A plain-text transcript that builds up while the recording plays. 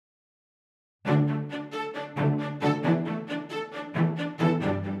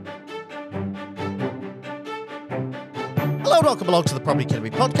Hello and welcome along to the Property Academy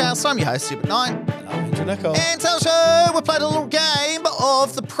podcast. I'm your host, Hubert Knight. And I'm Andrew Nicol. And tell show, we're playing a little game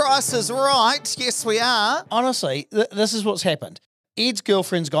of The Price is Right. Yes, we are. Honestly, this is what's happened. Ed's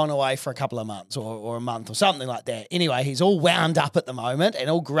girlfriend's gone away for a couple of months or a month or something like that. Anyway, he's all wound up at the moment and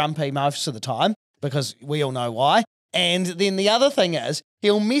all grumpy most of the time because we all know why. And then the other thing is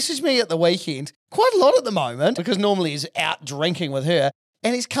he'll message me at the weekend quite a lot at the moment because normally he's out drinking with her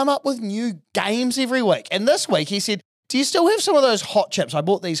and he's come up with new games every week. And this week he said, do you still have some of those hot chips? I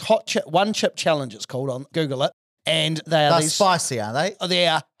bought these hot chip, one chip challenge it's called, on Google it. And They're spicy, are they? They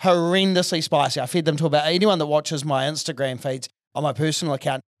are horrendously spicy. I fed them to about anyone that watches my Instagram feeds on my personal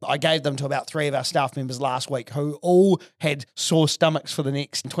account. I gave them to about 3 of our staff members last week who all had sore stomachs for the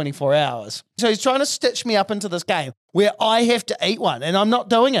next 24 hours. So he's trying to stitch me up into this game where I have to eat one and I'm not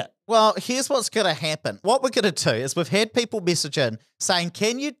doing it. Well, here's what's going to happen. What we're going to do is we've had people message in saying,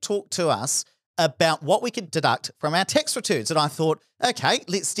 can you talk to us about what we could deduct from our tax returns? And I thought, okay,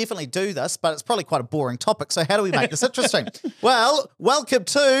 let's definitely do this, but it's probably quite a boring topic. So how do we make this interesting? Well, welcome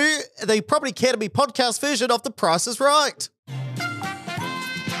to the Property Academy podcast version of The Price is Right.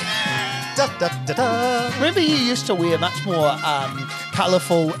 Da, da, da, da. Remember you used to wear much more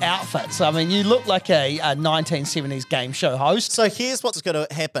colourful outfits. I mean, you look like a 1970s game show host. So here's what's going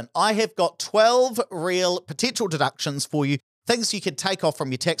to happen. I have got 12 real potential deductions for you, things you can take off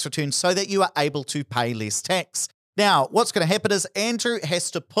from your tax return so that you are able to pay less tax. Now, what's going to happen is Andrew has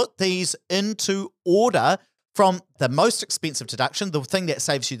to put these into order from the most expensive deduction, the thing that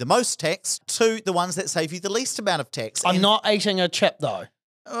saves you the most tax, to the ones that save you the least amount of tax. I'm not eating a chip though.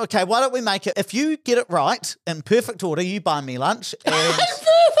 Okay, why don't we make it, if you get it right, in perfect order, you buy me lunch. And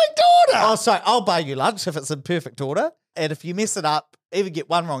Perfect order! oh, sorry, I'll buy you lunch if it's in perfect order. And if you mess it up, even get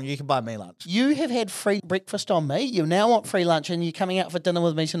one wrong, you can buy me lunch. You have had free breakfast on me. You now want free lunch and you're coming out for dinner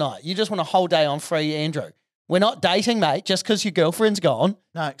with me tonight. You just want a whole day on free Andrew. We're not dating, mate, just because your girlfriend's gone.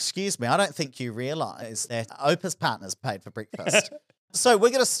 No, excuse me. I don't think you realise that Opa's partner's paid for breakfast. So we're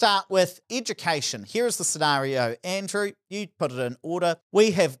going to start with education. Here is the scenario. Andrew, you put it in order.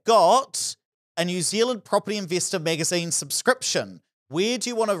 We have got a New Zealand Property Investor magazine subscription. Where do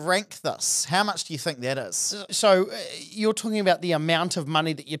you want to rank this? How much do you think that is? So you're talking about the amount of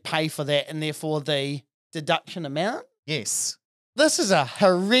money that you pay for that and therefore the deduction amount? Yes. This is a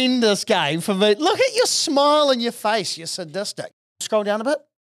horrendous game for me. Look at your smile on your face. You're sadistic. Scroll down a bit.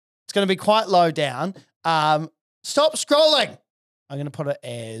 It's going to be quite low down. Stop scrolling. I'm going to put it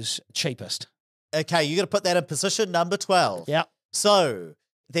as cheapest. Okay, you're going to put that in position number 12. Yeah. So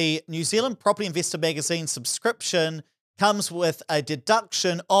the New Zealand Property Investor magazine subscription comes with a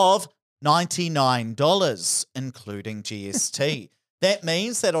deduction of $99, including GST. That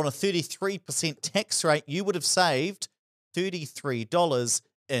means that on a 33% tax rate, you would have saved $33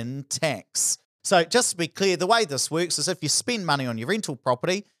 in tax. So just to be clear, the way this works is if you spend money on your rental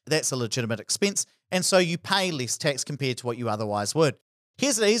property, that's a legitimate expense, and so you pay less tax compared to what you otherwise would.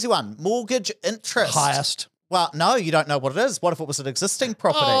 Here's an easy one. Mortgage interest. Highest. Well, no, you don't know what it is. What if it was an existing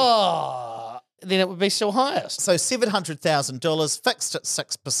property? Oh, then it would be still highest. So $700,000 fixed at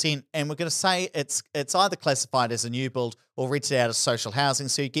 6%, and we're going to say it's either classified as a new build or rented out as social housing,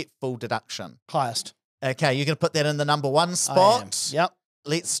 so you get full deduction. Highest. Okay, you're going to put that in the number 1 spot. Yep.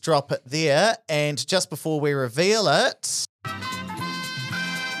 Let's drop it there. And just before we reveal it...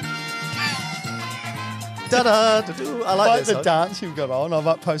 Da-da-da-doo. I like the dance you've got on. I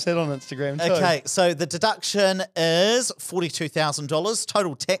might post that on Instagram too. Okay, so the deduction is $42,000.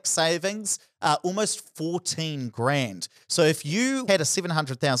 Total tax savings almost 14 grand. So if you had a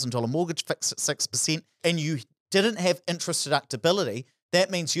 $700,000 mortgage fixed at 6% and you didn't have interest deductibility,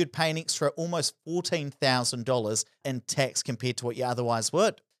 that means you'd pay an extra almost $14,000 in tax compared to what you otherwise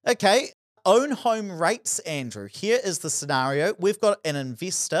would. Okay, own home rates, Andrew. Here is the scenario. We've got an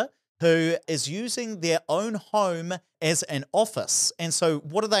investor who is using their own home as an office. And so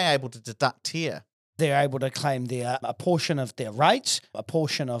what are they able to deduct here? They're able to claim a portion of their rates, a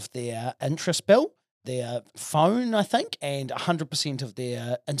portion of their interest bill, their phone, I think, and 100% of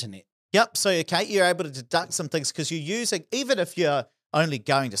their internet. Yep, so okay, you're able to deduct some things because you're using, even if you're only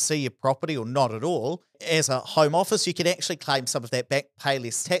going to see your property or not at all, as a home office, you can actually claim some of that back, pay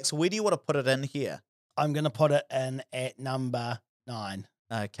less tax. Where do you want to put it in here? I'm going to put it in at number 9.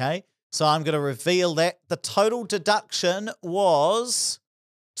 Okay, so I'm going to reveal that the total deduction was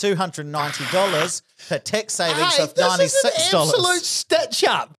 $290 for tax savings of $96. This is an absolute stitch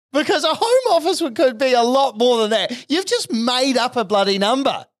up because a home office could be a lot more than that. You've just made up a bloody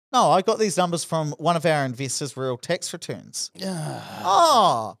number. No, I got these numbers from one of our investors' real tax returns. Yeah.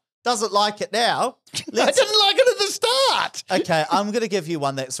 Oh, Doesn't like it now. I didn't like it at the start. Okay, I'm going to give you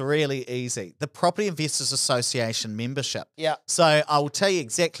one that's really easy. The Property Investors Association membership. Yeah. So I will tell you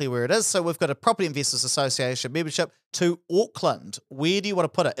exactly where it is. So we've got a Property Investors Association membership to Auckland. Where do you want to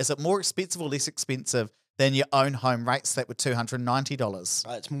put it? Is it more expensive or less expensive than your own home rates that were $290?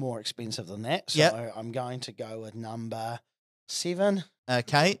 It's more expensive than that. So Yep. I'm going to go with number 7.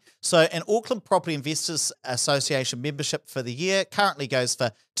 Okay, so an Auckland Property Investors Association membership for the year currently goes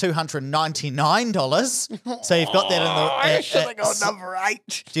for $299. So you've got that in the. I should have got number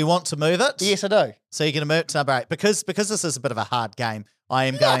 8. Do you want to move it? Yes, I do. So you're going to move it to number 8 because this is a bit of a hard game. I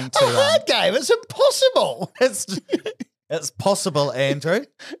am going to. A hard game. It's impossible. It's possible, Andrew.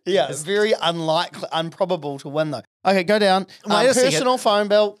 Yeah, it's very unlikely, improbable to win though. Okay, go down. Wait a second. Personal phone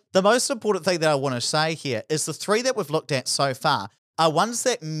bill. The most important thing that I want to say here is the 3 that we've looked at so far are ones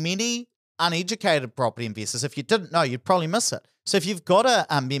that many uneducated property investors, if you didn't know, you'd probably miss it. So if you've got a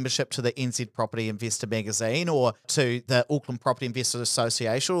membership to the NZ Property Investor magazine or to the Auckland Property Investors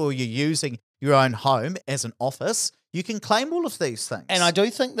Association, or you're using your own home as an office, you can claim all of these things. And I do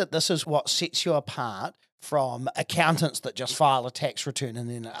think that this is what sets you apart from accountants that just file a tax return and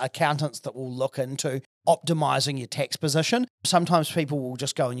then accountants that will look into optimizing your tax position. Sometimes people will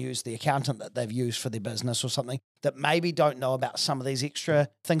just go and use the accountant that they've used for their business or something that maybe don't know about some of these extra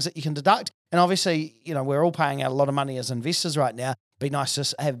things that you can deduct. And obviously, we're all paying out a lot of money as investors right now. Be nice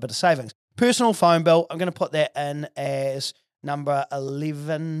to have a bit of savings. Personal phone bill, I'm going to put that in as number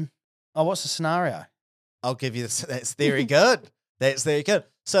 11. Oh, what's the scenario? I'll give you this. That's very good. That's very good.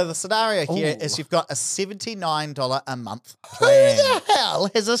 So the scenario here Ooh. is you've got a $79 a month Who plan. the hell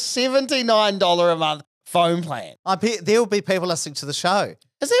has a $79 a month phone plan? I bet there will be people listening to the show.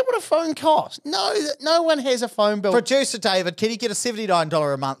 Is that what a phone costs? No one has a phone bill. Producer David, can you get a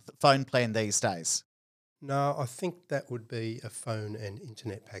 $79 a month phone plan these days? No, I think that would be a phone and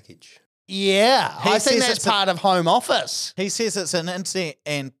internet package. Yeah, He I think says that's it's a- part of home office. He says it's an internet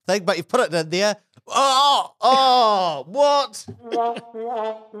and thing, but you've put it in there. Oh, what?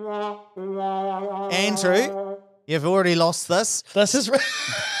 Andrew, you've already lost this. This is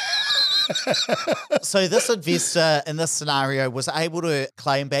So this investor in this scenario was able to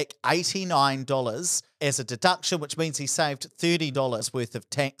claim back $89 as a deduction, which means he saved $30 worth of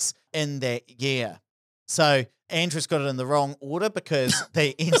tax in that year. So Andrew's got it in the wrong order because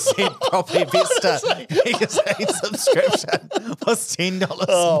the NZ Property Investor magazine subscription was $10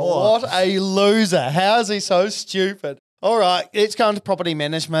 more. what a loser. How is he so stupid? All right, let's go into property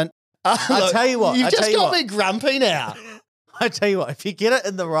management. I tell you what, You've I just tell you got what. me grumpy now. I tell you what, if you get it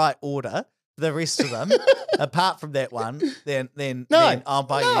in the right order, the rest of them, apart from that one, then I'll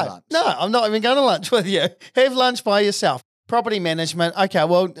buy you lunch. No, I'm not even going to lunch with you. Have lunch by yourself. Property management. Okay,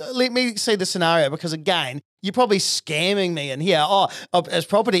 well, let me see the scenario because, again, you're probably scamming me in here. Oh, it's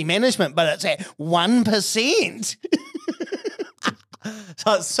property management, but it's at 1%.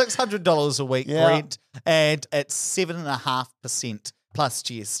 So it's $600 a week Yeah. rent, and it's 7.5% plus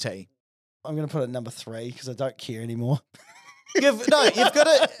GST. I'm going to put it at number 3 because I don't care anymore. You've got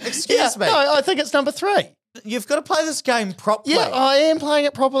to, excuse me, No, I think it's number 3. you've got to play this game properly. Yeah, I am playing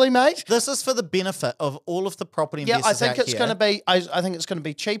it properly, mate. This is for the benefit of all of the property Yeah, investors I think out it's here. going to be. I think it's going to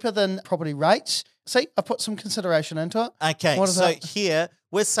be cheaper than property rates. See, I put some consideration into it. Okay, What is so that? here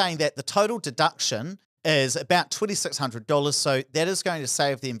we're saying that the total deduction is about $2,600. So that is going to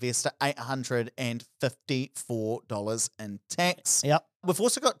save the investor $854 in tax. Yep. We've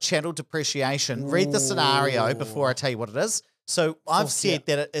also got chattel depreciation. Read the scenario before I tell you what it is. So I've Fourth said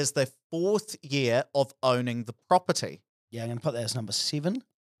that it is the 4th year of owning the property. Yeah, I'm going to put that as number 7.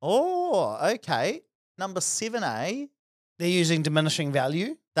 Oh, okay. Number 7A, They're using diminishing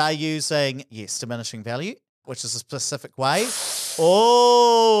value. they're using, yes, diminishing value, which is a specific way.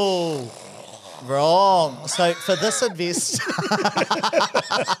 Oh, wrong. So for this investor,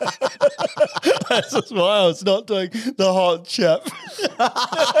 This is why I was not doing the hot chip.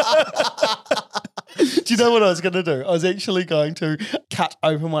 Do you know what I was going to do? I was actually going to cut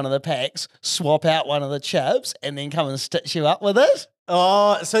open one of the packs, swap out one of the chips, and then come and stitch you up with it.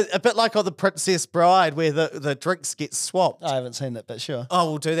 oh, so a bit like on The Princess Bride where the drinks get swapped. I haven't seen it, but sure. Oh,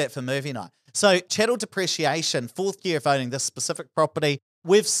 we'll do that for movie night. So chattel depreciation, 4th year of owning this specific property,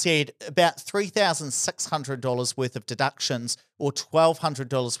 we've said about $3,600 worth of deductions or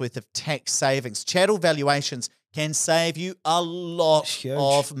 $1,200 worth of tax savings. Chattel valuations can save you a lot Huge.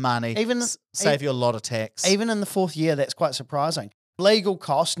 of money. Save you a lot of tax. Even in the 4th year, that's quite surprising. Legal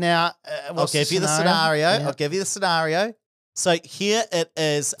costs. Now, I'll give you the scenario. Yeah. I'll give you the scenario. So here it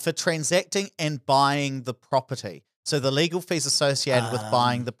is for transacting and buying the property. So the legal fees associated with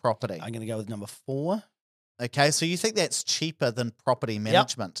buying the property. I'm going to go with number 4. Okay, so you think that's cheaper than property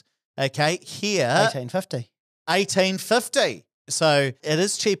management. Okay, here, 1850. 1850. So it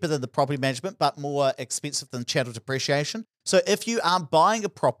is cheaper than the property management, but more expensive than chattel depreciation. So if you are buying a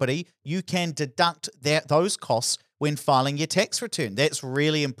property, you can deduct those costs when filing your tax return. That's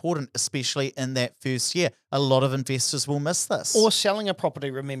really important, especially in that first year. A lot of investors will miss this. Or selling a property,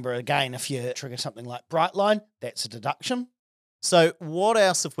 remember, again, if you trigger something like Brightline, that's a deduction. So what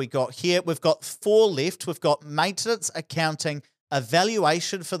else have we got here? We've got 4 left. We've got maintenance, accounting, a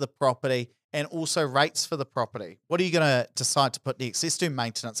valuation for the property, and also rates for the property. What are you going to decide to put next? Let's do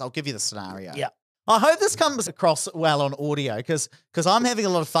maintenance. I'll give you the scenario. Yeah. I hope this comes across well on audio because I'm having a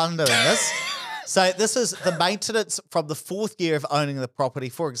lot of fun doing this. So this is the maintenance from the 4th year of owning the property.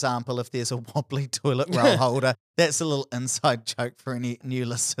 For example, if there's a wobbly toilet roll holder, that's a little inside joke for any new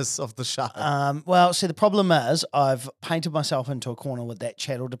listeners of the show. Well, see, the problem is I've painted myself into a corner with that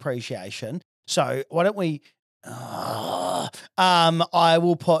chattel depreciation. So why don't we... I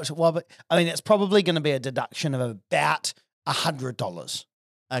will put, it's probably going to be a deduction of about $100.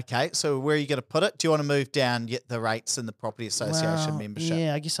 Okay, so where are you going to put it? Do you want to move down yet the rates in the property association membership?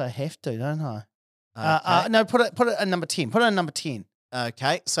 Yeah, I guess I have to, don't I? Okay. No, put it at number 10. Put it at number 10.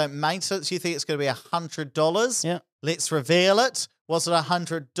 Okay, so maintenance, you think it's going to be $100? Yeah. Let's reveal it. Was it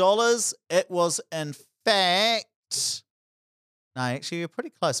 $100? It was, in fact, no, actually, you're pretty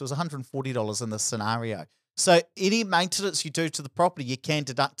close. It was $140 in this scenario. So any maintenance you do to the property, you can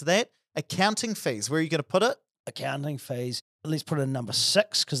deduct that. Accounting fees, where are you going to put it? Accounting fees. Let's put it in number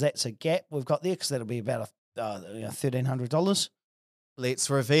 6 because that's a gap we've got there because that'll be about $1,300. Let's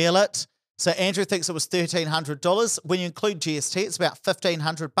reveal it. So Andrew thinks it was $1,300. When you include GST, it's about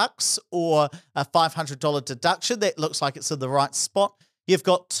 $1,500 or a $500 deduction. That looks like it's in the right spot. You've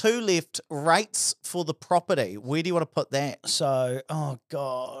got 2 left. Rates for the property. Where do you want to put that? So, oh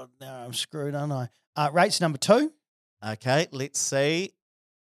God, now I'm screwed, aren't I? Rates number 2. Okay, let's see.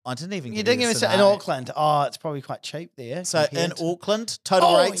 I didn't even. You didn't give us in Auckland. Oh, it's probably quite cheap there. So in Auckland,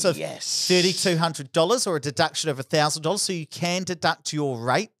 total rates of yes. $3,200 or a deduction of $1,000. So you can deduct your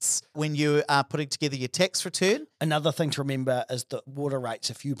rates when you are putting together your tax return. Another thing to remember is the water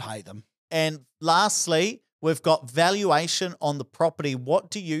rates if you pay them. And lastly, we've got valuation on the property. What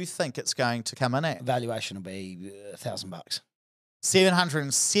do you think it's going to come in at? Valuation will be $1,000.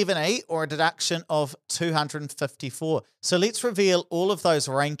 770 or a deduction of 254. So let's reveal all of those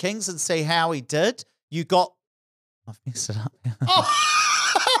rankings and see how he did. You got... I've messed it up now. Oh,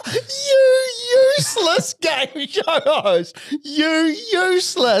 you useless game show host. You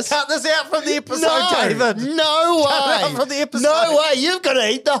useless. Cut this out from the episode, David. No way. Cut it out from the episode. No way. You've got to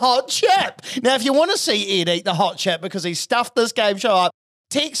eat the hot chip. Now, if you want to see Ed eat the hot chip because he stuffed this game show up,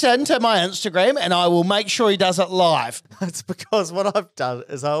 text into my Instagram and I will make sure he does it live. It's because what I've done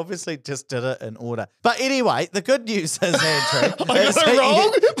is I obviously just did it in order. But anyway, the good news is, Andrew, I got it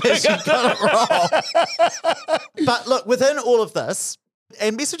wrong? you got it wrong. But look, within all of this,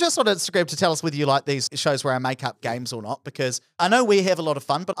 and message us on Instagram to tell us whether you like these shows where I make up games or not, because I know we have a lot of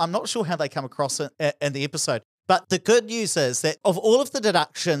fun, but I'm not sure how they come across in the episode. But the good news is that of all of the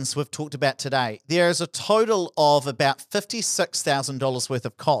deductions we've talked about today, there is a total of about $56,000 worth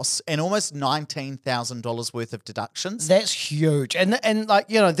of costs and almost $19,000 worth of deductions. That's huge. And like,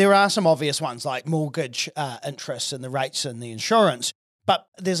 you know, there are some obvious ones like mortgage interest and the rates and the insurance, but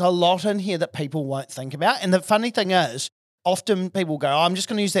there's a lot in here that people won't think about. And the funny thing is, often people go, I'm just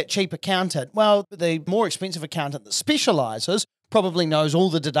going to use that cheap accountant. Well, the more expensive accountant that specialises probably knows all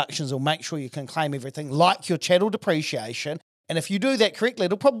the deductions, will make sure you can claim everything like your chattel depreciation. And if you do that correctly,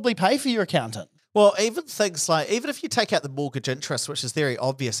 it'll probably pay for your accountant. Well, even things like, even if you take out the mortgage interest, which is very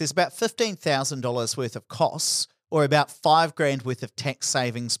obvious, there's about $15,000 worth of costs or about $5,000 worth of tax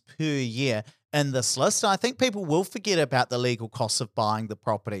savings per year in this list. And I think people will forget about the legal costs of buying the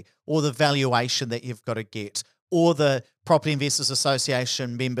property or the valuation that you've got to get or the Property Investors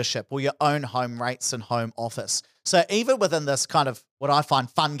Association membership or your own home rates and home office. So even within this kind of what I find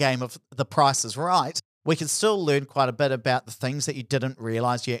fun game of the price is right, we can still learn quite a bit about the things that you didn't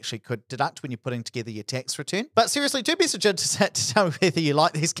realize you actually could deduct when you're putting together your tax return. But seriously, do message in to tell me whether you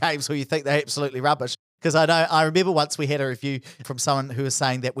like these games or you think they're absolutely rubbish. Because I remember once we had a review from someone who was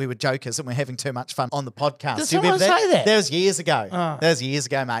saying that we were jokers and we're having too much fun on the podcast. Did do you remember someone say that? That was years ago. Oh. That was years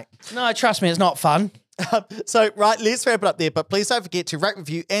ago, mate. No, trust me, it's not fun. So, right, let's wrap it up there. But please don't forget to rate,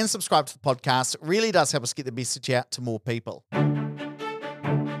 review, and subscribe to the podcast. It really does help us get the message out to more people.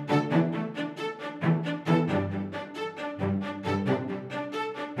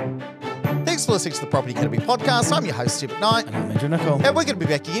 Thanks for listening to the Property Academy podcast. I'm your host, Steve McKnight. And I'm Andrew Nicol. And we're going to be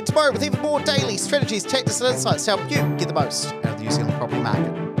back again tomorrow with even more daily strategies, tactics, and insights to help you get the most out of the New Zealand property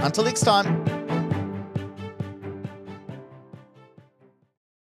market. Until next time.